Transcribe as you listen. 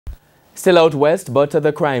Still out west, but to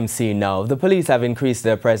the crime scene now. The police have increased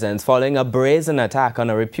their presence following a brazen attack on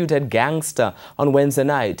a reputed gangster on Wednesday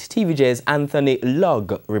night. TVJ's Anthony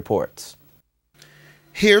Lugg reports.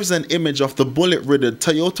 Here's an image of the bullet-riddled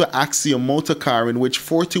Toyota Axiom motor car in which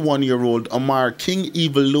 41-year-old Omar King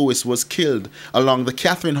Evil Lewis was killed along the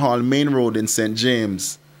Catherine Hall Main Road in St.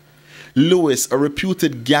 James. Lewis, a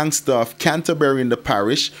reputed gangster of Canterbury in the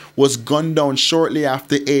parish, was gunned down shortly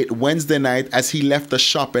after 8 Wednesday night as he left the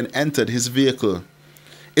shop and entered his vehicle.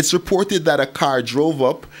 It's reported that a car drove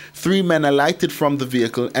up, 3 men alighted from the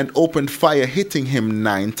vehicle and opened fire, hitting him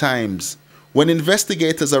 9 times. When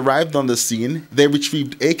investigators arrived on the scene, they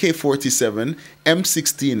retrieved AK-47,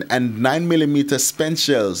 M16 and 9mm spent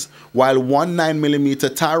shells, while one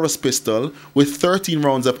 9mm Taurus pistol with 13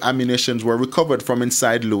 rounds of ammunition were recovered from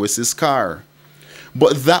inside Lewis's car.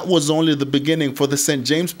 But that was only the beginning for the St.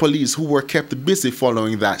 James police, who were kept busy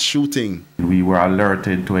following that shooting. We were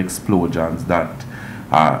alerted to explosions that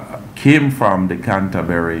came from the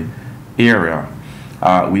Canterbury area.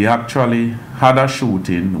 We actually had a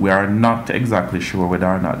shooting. We are not exactly sure whether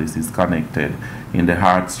or not this is connected in the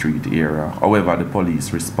Hart Street area. However, the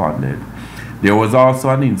police responded. There was also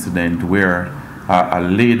an incident where a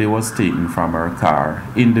lady was taken from her car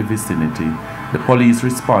in the vicinity. The police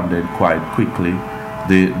responded quite quickly.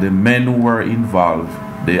 The men who were involved,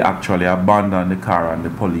 they actually abandoned the car and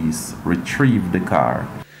the police retrieved the car.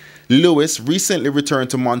 Lewis recently returned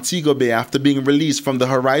to Montego Bay after being released from the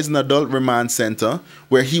Horizon Adult Remand Center,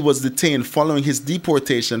 where he was detained following his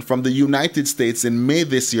deportation from the United States in May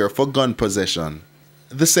this year for gun possession.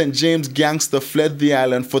 The St. James gangster fled the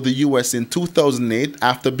island for the US in 2008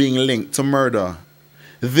 after being linked to murder.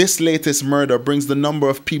 This latest murder brings the number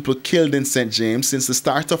of people killed in St. James since the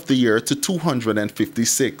start of the year to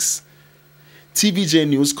 256. TVJ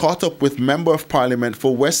News caught up with Member of Parliament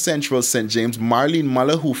for West Central St. James, Marlene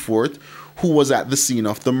Malahufort, who was at the scene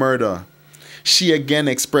of the murder. She again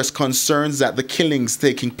expressed concerns at the killings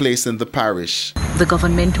taking place in the parish. The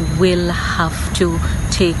government will have to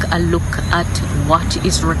take a look at what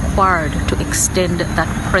is required to extend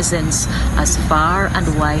that presence as far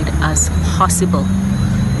and wide as possible,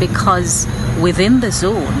 because within the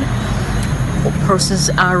zone, persons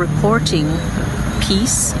are reporting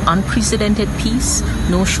peace, unprecedented peace,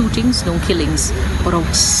 no shootings, no killings. But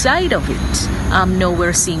outside of it, now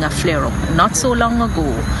we're seeing a flare-up. Not so long ago,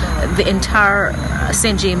 the entire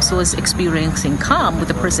St. James was experiencing calm with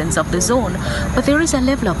the presence of the zone. But there is a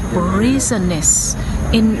level of brazenness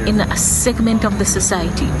in a segment of the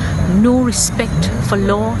society. No respect for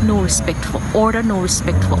law, no respect for order, no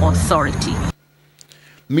respect for authority.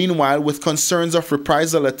 Meanwhile, with concerns of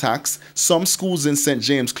reprisal attacks, some schools in St.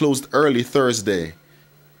 James closed early Thursday.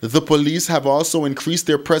 The police have also increased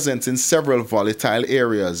their presence in several volatile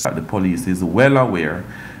areas. The police is well aware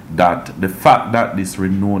that the fact that this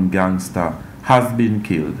renowned gangster has been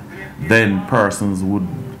killed, then persons would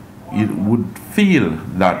feel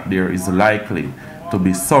that there is likely to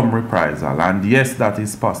be some reprisal. And yes, that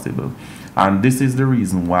is possible. And this is the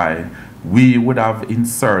reason why we would have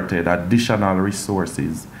inserted additional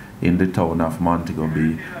resources in the town of Montego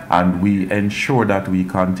Bay, and we ensure that we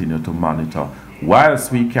continue to monitor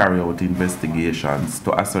whilst we carry out investigations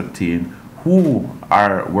to ascertain who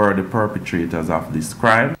were the perpetrators of this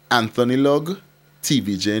crime. Anthony Lugg,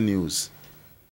 TVJ News.